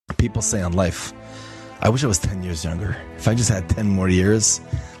People say on life, I wish I was 10 years younger. If I just had 10 more years.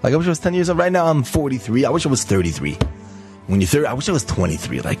 Like, I wish I was 10 years old. Right now, I'm 43. I wish I was 33. When you're 30, I wish I was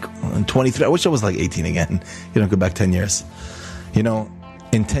 23. Like, 23, I wish I was like 18 again. You know, go back 10 years. You know,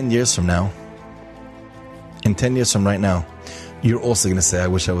 in 10 years from now, in 10 years from right now, you're also going to say, I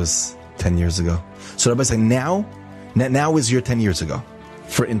wish I was 10 years ago. So everybody say, now is your 10 years ago.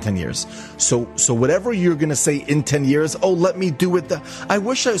 For in 10 years. So whatever you're going to say in 10 years, oh, let me do it. I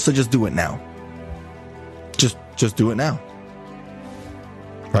wish I, so just do it now. Just do it now.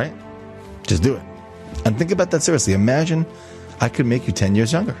 Right? Just do it. And think about that seriously. Imagine I could make you 10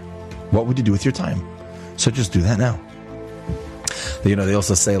 years younger. What would you do with your time? So just do that now. You know, they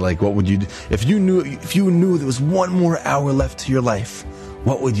also say, like, what would you do? If you knew there was one more hour left to your life,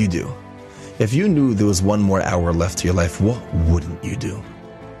 what would you do? If you knew there was one more hour left to your life, what wouldn't you do?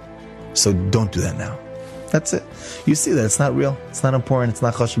 So don't do that now. That's it. You see that it's not real. It's not important. It's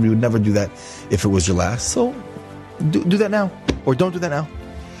not chashuv. You would never do that if it was your last. So do that now, or don't do that now.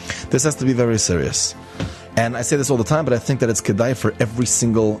 This has to be very serious. And I say this all the time, but I think that it's kedai for every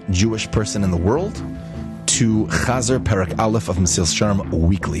single Jewish person in the world to chazer Perek Aleph of Mesillas Yesharim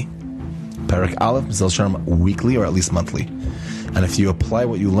weekly. Perek Aleph, Mesillas Yesharim weekly, or at least monthly. And if you apply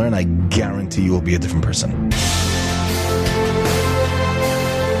what you learn, I guarantee you will be a different person.